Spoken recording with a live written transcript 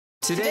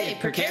Today,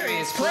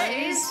 Precarious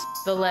plays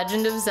The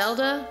Legend of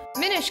Zelda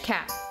Minish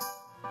Cap.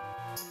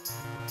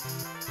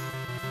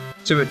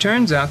 So it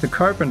turns out the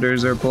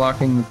carpenters are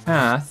blocking the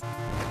path.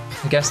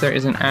 I guess there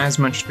isn't as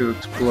much to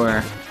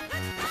explore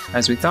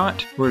as we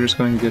thought. We're just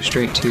going to go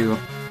straight to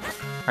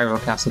Hyrule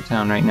Castle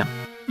Town right now.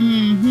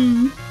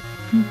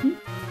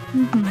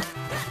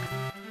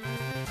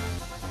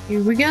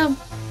 Here we go.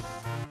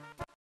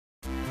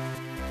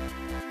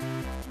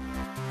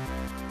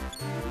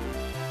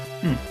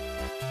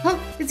 Oh,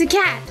 it's a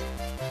cat.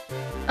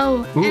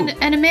 Oh,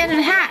 and a man in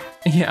a hat.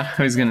 Yeah,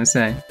 I was gonna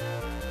say.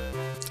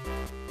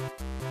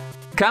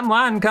 Come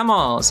one, come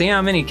all. See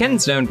how many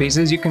kinstone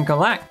pieces you can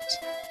collect.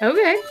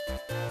 Okay.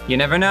 You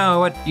never know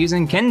what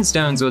using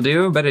kinstones will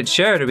do, but it's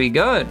sure to be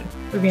good.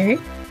 Okay.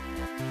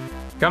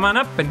 Come on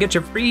up and get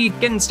your free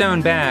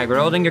kinstone bag. We're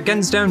holding your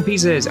kinstone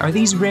pieces. Are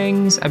these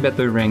rings? I bet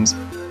they're rings.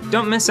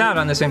 Don't miss out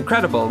on this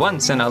incredible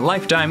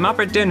once-in-a-lifetime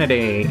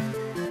opportunity.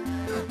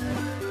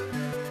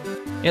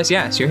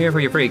 Yes, you're here for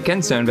your free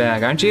kinstone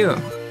bag, aren't you?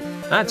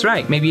 That's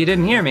right, maybe you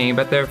didn't hear me,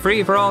 but they're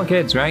free for all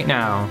kids right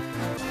now.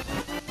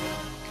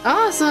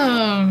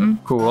 Awesome.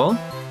 Cool.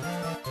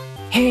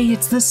 Hey,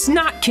 it's the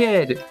Snot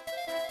Kid!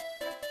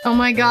 Oh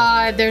my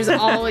god,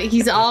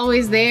 he's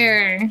always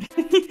there.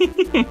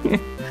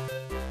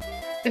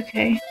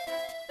 Okay.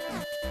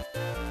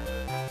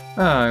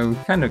 Oh, we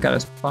kind of got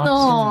us boxed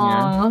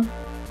in here.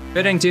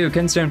 Fitting two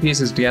kinstone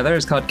pieces together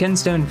is called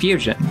kinstone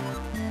fusion.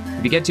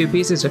 If you get two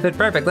pieces to fit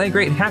perfectly,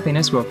 great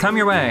happiness will come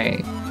your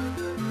way.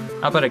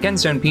 I'll put a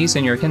kinstone piece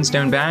in your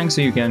kinstone bag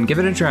so you can give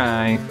it a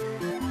try.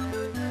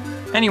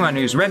 Anyone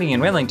who's ready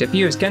and willing to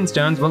fuse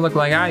kinstones will look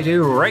like I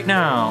do right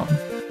now.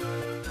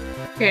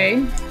 Okay.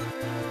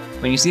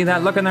 When you see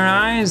that look in their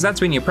eyes, that's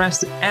when you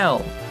press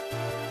L.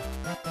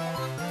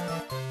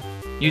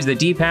 Use the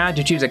D-pad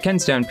to choose a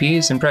kinstone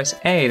piece and press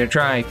A to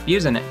try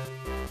fusing it.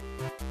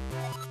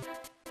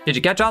 Did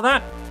you catch all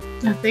that?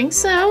 I think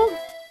so.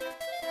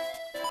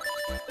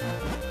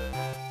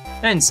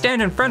 Then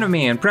stand in front of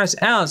me and press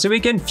L so we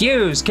can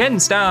fuse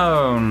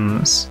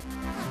kinstones.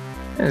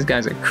 This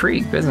guy's a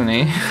creep, isn't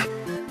he?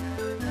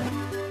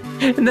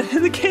 And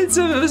the kid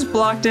was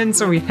blocked in,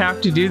 so we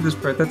have to do this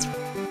part. That's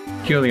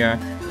peculiar.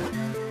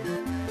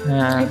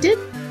 I did?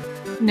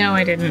 No,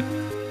 I didn't.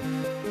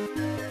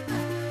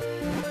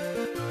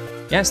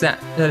 Yes,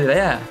 that.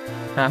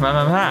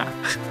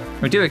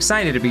 I'm too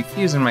excited to be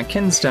fusing my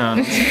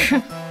kinstone.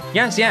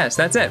 Yes,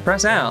 that's it.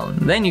 Press L.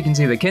 Then you can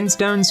see the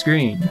kinstone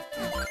screen.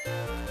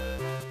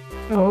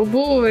 Oh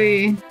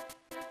boy.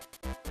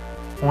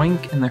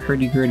 Oink and the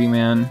hurdy-gurdy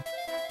man.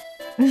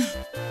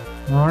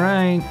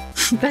 Alright.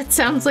 That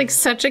sounds like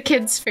such a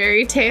kid's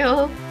fairy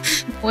tale.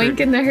 Oink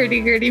and the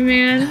hurdy-gurdy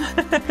man.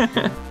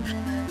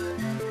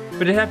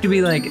 But it'd have to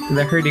be like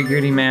the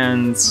hurdy-gurdy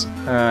man's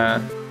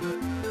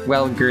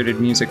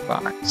well-girded music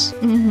box.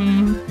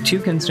 Mm-hmm. Two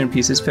kinstone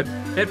pieces fit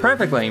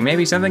perfectly.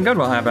 Maybe something good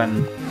will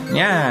happen.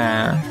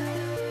 Yeah.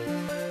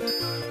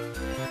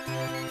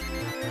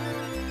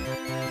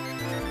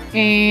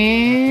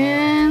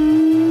 And...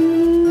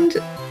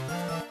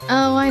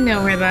 oh, I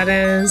know where that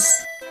is.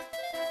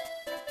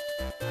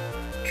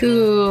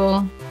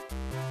 Cool.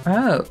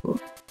 Oh.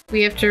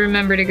 We have to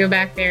remember to go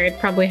back there. It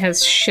probably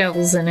has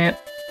shells in it.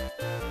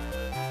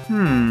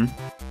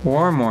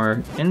 Or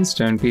more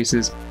kinstone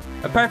pieces.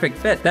 A perfect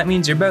fit. That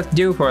means you're both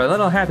due for a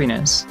little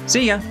happiness.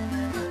 See ya.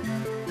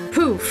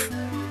 Poof.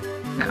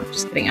 No,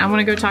 just kidding. I want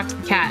to go talk to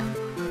the cat.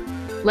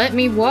 Let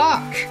me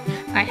walk.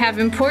 I have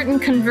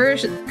important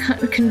conversing.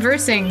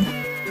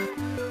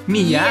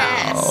 Meow.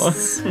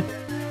 Yes.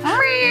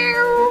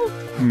 Meow.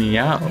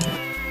 Meow.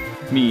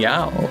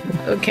 Meow.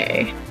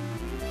 Okay.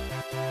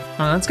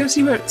 Let's go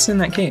see what's in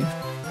that cave.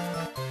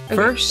 Okay.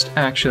 First,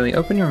 actually,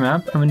 open your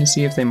map. I'm going to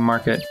see if they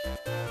mark it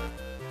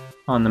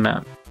on the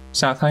map.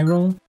 South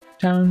Hyrule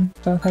Town?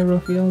 South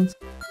Hyrule Fields?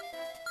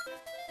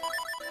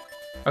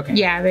 Okay.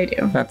 Yeah, they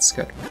do. That's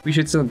good. We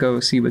should still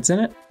go see what's in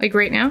it. Like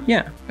right now?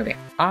 Yeah. Okay.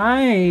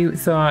 I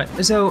thought...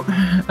 so,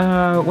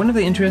 one of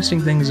the interesting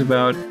things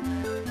about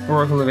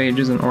Oracle of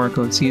Ages and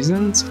Oracle of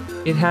Seasons,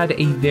 it had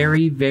a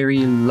very, very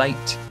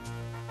light,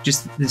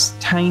 just this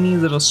tiny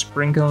little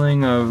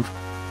sprinkling of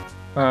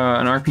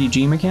an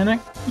RPG mechanic.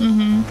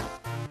 Mm-hmm.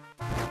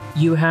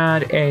 You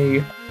had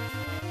a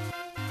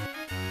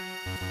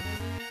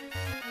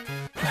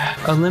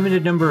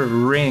limited number of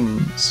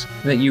rings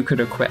that you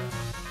could equip,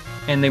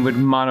 and they would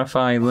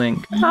modify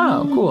Link.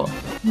 Oh, cool.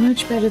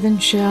 Much better than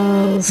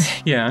shells.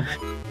 Yeah.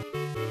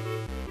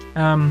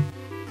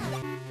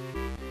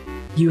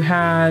 You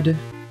had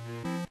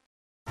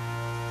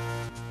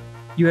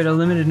a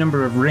limited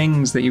number of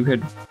rings that you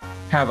could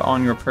have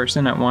on your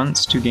person at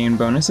once to gain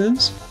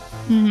bonuses.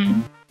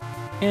 Mm-hmm.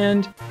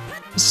 And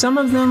some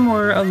of them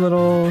were a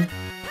little...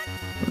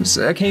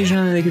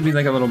 occasionally they could be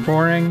like a little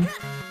boring.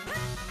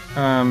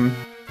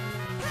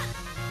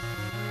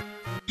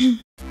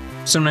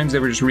 Sometimes they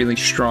were just really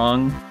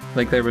strong.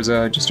 Like there was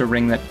just a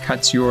ring that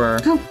cuts your...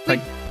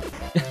 like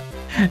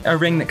a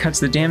ring that cuts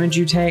the damage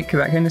you take,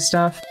 that kind of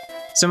stuff.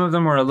 Some of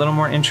them were a little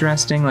more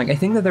interesting. Like I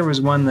think that there was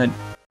one that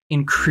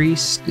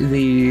increased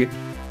the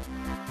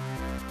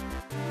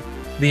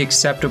the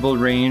acceptable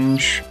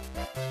range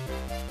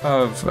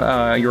of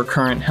your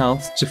current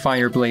health to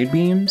fire blade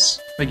beams.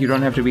 Like, you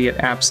don't have to be at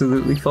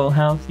absolutely full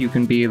health. You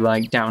can be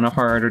like down a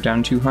heart or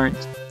down 2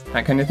 hearts,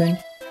 that kind of thing.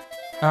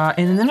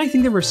 And then I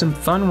think there were some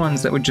fun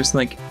ones that would just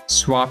like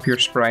swap your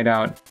sprite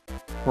out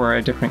for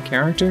a different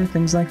character,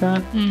 things like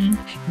that.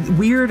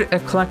 Weird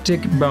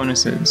eclectic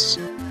bonuses.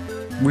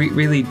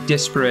 Really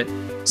disparate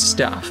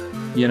stuff,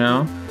 you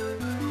know?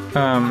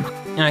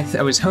 And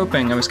I was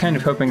kind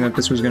of hoping that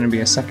this was going to be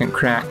a second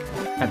crack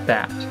at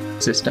that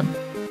system.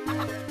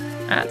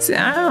 I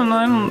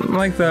don't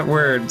like that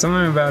word.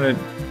 Something about it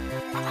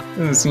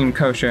doesn't seem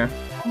kosher.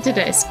 Did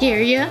I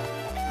scare you?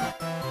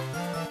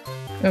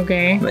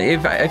 Okay.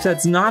 If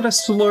that's not a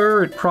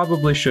slur, it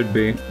probably should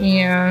be.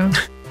 Yeah.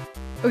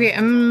 Okay,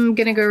 I'm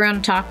gonna go around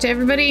and talk to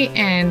everybody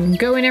and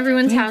go in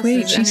everyone's houses.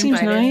 Wait, she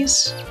seems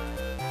nice.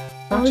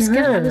 I was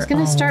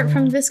gonna start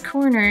from this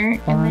corner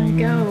and then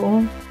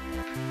go.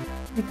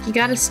 Like, you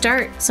gotta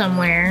start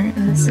somewhere,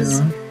 and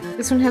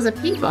this one has a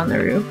peep on the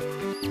roof.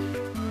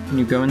 Can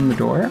you go in the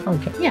door?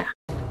 Okay. Yeah.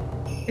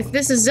 If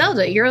this is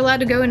Zelda, you're allowed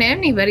to go into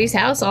anybody's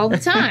house all the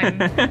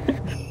time.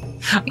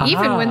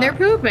 Even when they're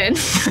pooping.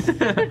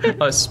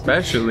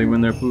 Especially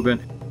when they're pooping.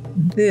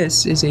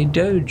 This is a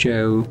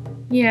dojo.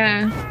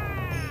 Yeah.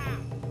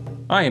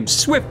 I am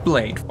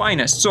Swiftblade,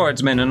 finest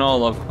swordsman in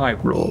all of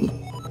Hyrule.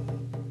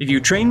 If you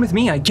train with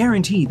me, I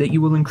guarantee that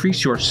you will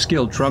increase your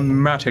skill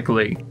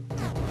dramatically.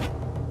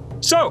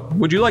 So,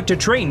 would you like to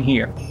train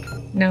here?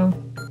 No.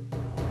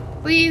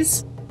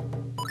 Please?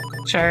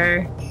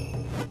 Sure.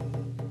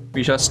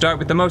 We shall start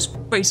with the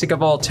most basic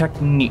of all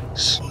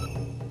techniques.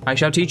 I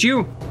shall teach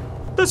you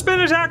the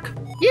spin attack.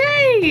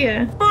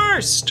 Yay!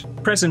 First,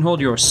 press and hold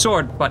your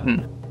sword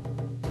button.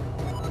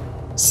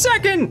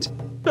 Second,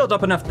 build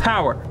up enough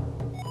power.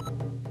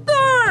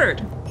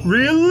 Third,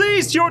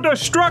 release your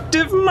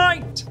destructive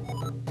might.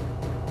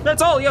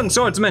 That's all, young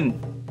swordsman.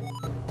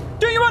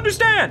 Do you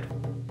understand?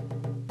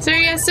 Sir,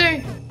 yes,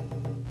 sir.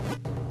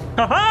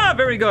 Haha,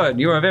 very good.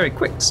 You are a very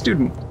quick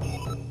student.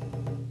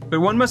 But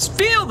one must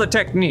feel the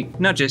technique,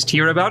 not just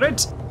hear about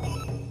it.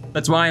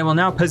 That's why I will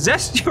now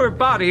possess your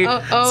body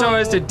so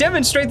as to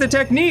demonstrate the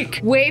technique.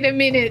 Wait a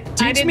minute.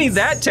 Teach me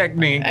that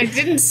technique. I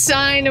didn't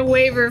sign a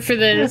waiver for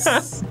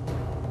this.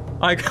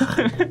 I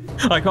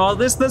call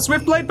this the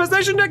Swiftblade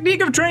possession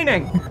technique of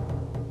training.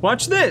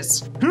 Watch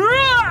this.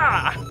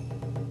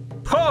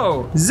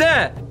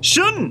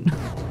 Po-ze-shun.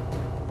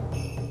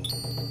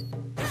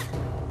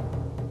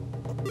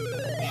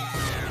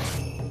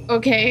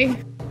 Okay.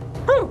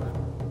 Whew.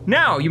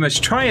 Now you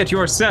must try it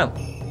yourself.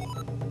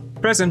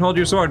 Press and hold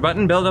your sword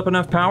button, build up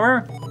enough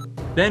power,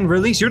 then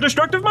release your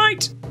destructive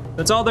might.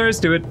 That's all there is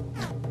to it.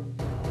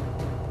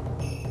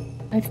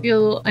 I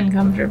feel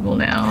uncomfortable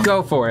now.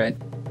 Go for it.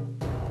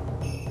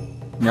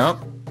 Nope.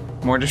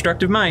 More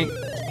destructive might.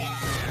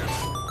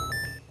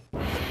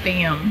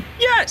 Bam.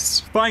 Yes!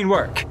 Fine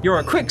work. You're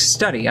a quick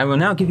study. I will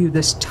now give you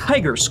this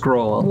tiger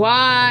scroll.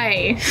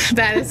 Why?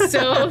 That is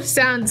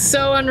sounds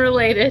so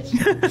unrelated.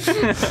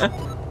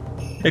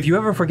 If you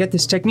ever forget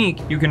this technique,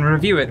 you can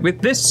review it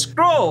with this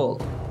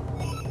scroll.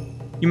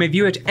 You may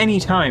view it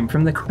anytime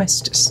from the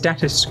quest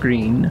status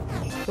screen.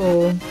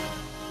 Cool.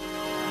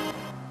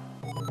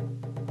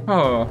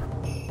 Oh,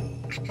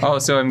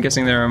 so I'm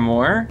guessing there are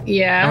more?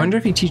 Yeah. I wonder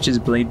if he teaches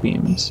blade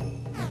beams.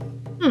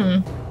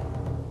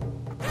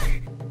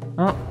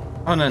 Oh,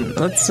 hold on.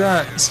 Let's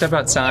step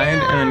outside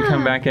and then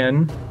come back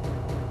in.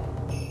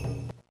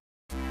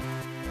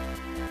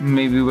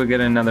 Maybe we'll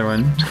get another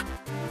one.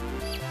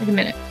 Wait a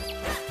minute.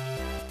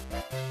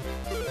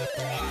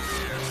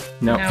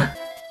 Nope. No.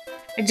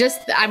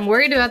 I'm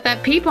worried about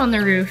that peep on the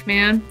roof,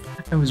 man.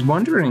 I was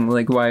wondering,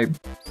 like, why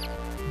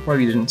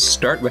we didn't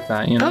start with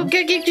that, you know?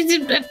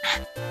 Okay.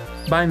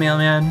 Bye,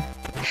 mailman.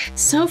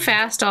 So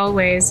fast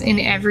always in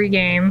every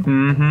game.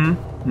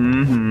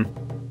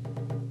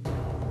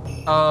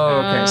 Oh,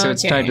 okay, so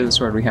it's tied to the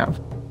sword we have.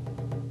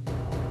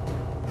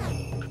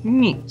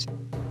 Neat.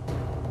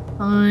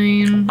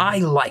 Fine. I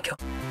like him.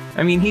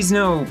 I mean, he's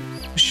no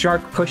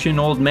shark-pushing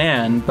old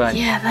man, but...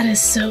 Yeah, that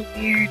is so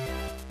weird.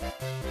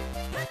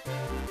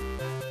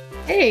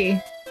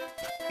 Hey,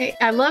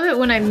 I love it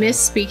when I miss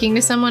speaking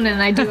to someone and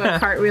I do a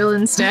cartwheel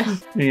instead.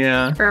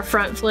 Yeah. Or a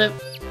front flip.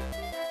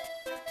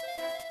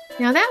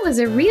 Now that was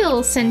a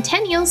real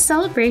centennial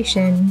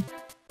celebration.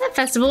 That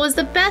festival was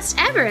the best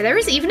ever. There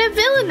was even a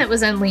villain that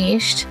was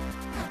unleashed.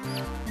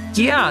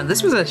 Yeah,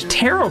 this was a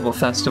terrible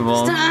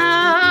festival.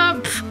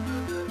 Stop!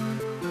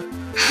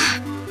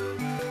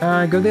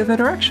 Go the other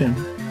direction.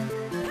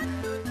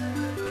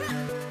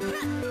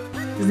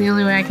 This is the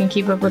only way I can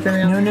keep up with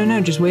him.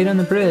 No, just wait on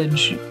the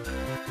bridge.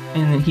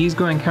 And then he's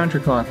going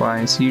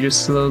counterclockwise, so you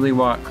just slowly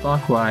walk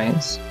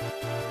clockwise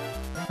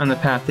on the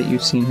path that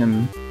you've seen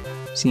him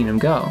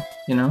go,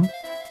 you know?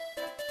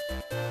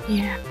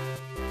 Yeah.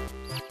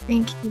 I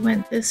think he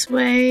went this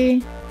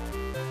way.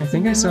 I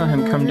think I saw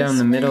him come down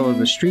the middle of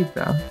the street,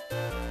 though.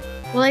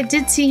 Well, I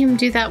did see him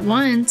do that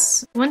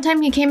once. One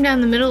time he came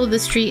down the middle of the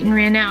street and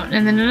ran out,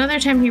 and then another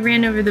time he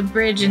ran over the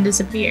bridge and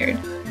disappeared.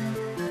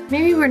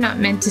 Maybe we're not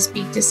meant to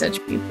speak to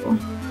such people.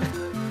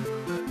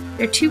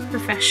 They're too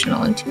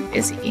professional and too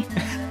busy.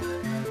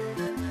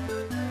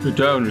 The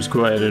town is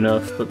quiet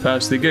enough, but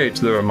past the gates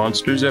there are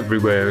monsters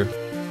everywhere.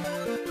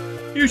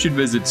 You should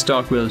visit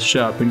Stockwell's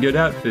shop and get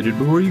outfitted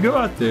before you go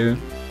out there.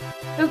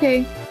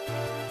 Okay.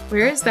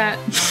 Where is that?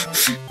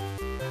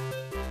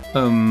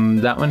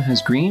 That one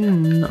has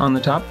green on the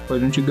top. Why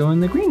don't you go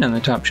in the green on the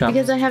top shop?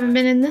 Because I haven't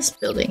been in this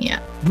building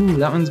yet. Ooh,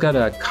 that one's got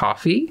a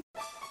coffee.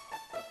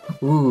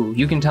 Ooh,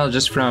 you can tell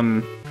just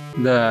from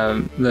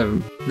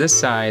this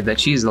side that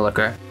she's the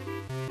looker.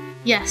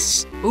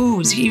 Yes.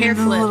 Ooh, see, Hair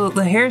even flip.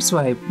 the hair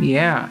swipe.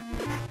 Yeah.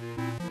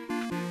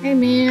 Hey,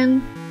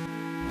 man.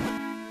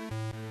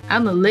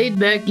 I'm a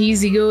laid-back,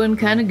 easygoing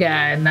kind of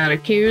guy, not a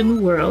care in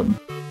the world.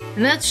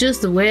 And that's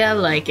just the way I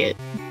like it.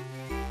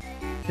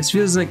 This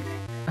feels like...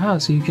 Oh,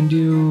 so you can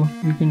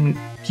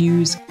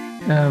fuse,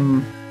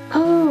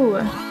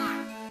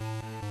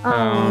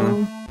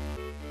 Oh.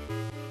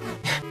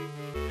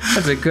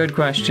 That's a good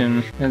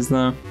question,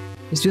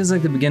 this feels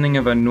like the beginning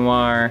of a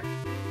noir,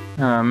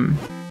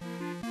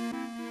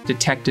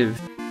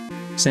 detective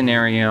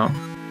scenario.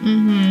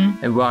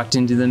 Mm-hmm. I walked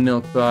into the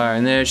milk bar,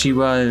 and there she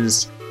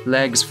was,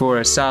 legs for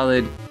a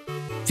solid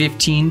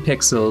 15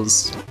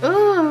 pixels.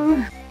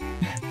 Oh.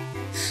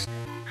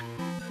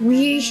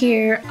 We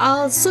hear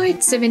all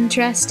sorts of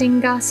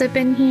interesting gossip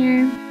in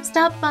here.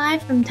 Stop by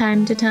from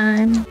time to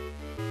time.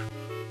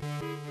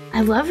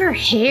 I love her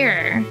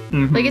hair.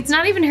 Mm-hmm. Like, it's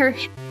not even her...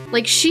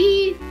 Like,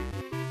 she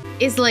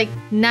is, like,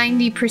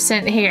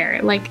 90%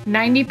 hair. Like,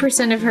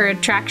 90% of her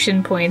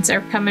attraction points are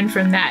coming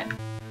from that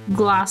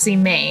glossy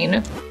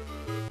mane.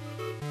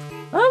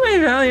 Let me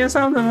tell you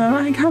something that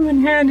might come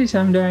in handy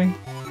someday.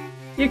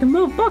 You can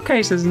move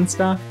bookcases and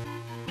stuff.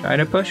 Try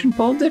to push and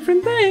pull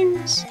different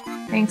things.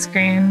 Thanks,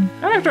 Gran.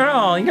 After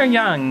all, you're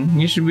young.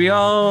 You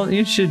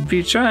should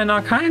be trying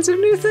all kinds of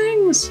new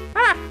things.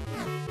 Ah!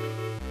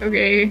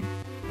 Okay.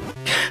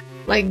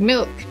 Like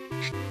milk.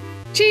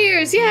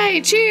 Cheers! Yay!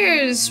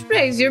 Cheers!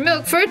 Raise your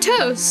milk for a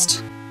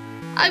toast.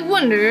 I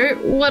wonder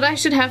what I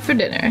should have for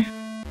dinner.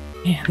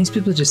 Man, these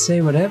people just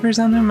say whatever's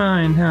on their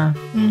mind, huh?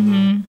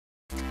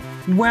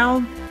 Mm-hmm.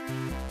 Well,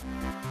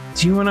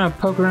 do you want to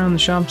poke around the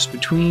shops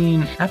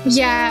between episodes?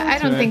 Yeah, I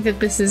don't think that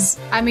this is...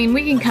 I mean,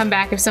 we can come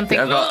back if something...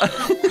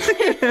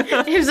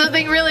 if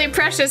something really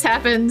precious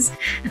happens.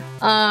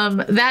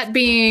 That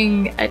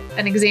being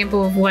an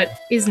example of what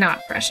is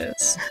not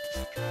precious.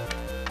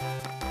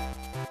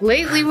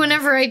 Lately,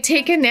 whenever I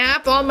take a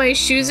nap, all my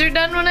shoes are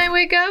done when I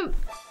wake up.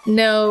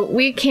 No,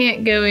 we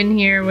can't go in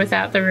here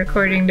without the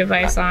recording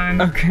device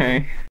on.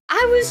 Okay.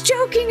 I was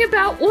joking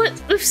about what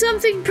if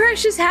something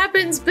precious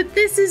happens, but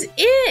this is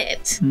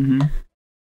it. Mm-hmm.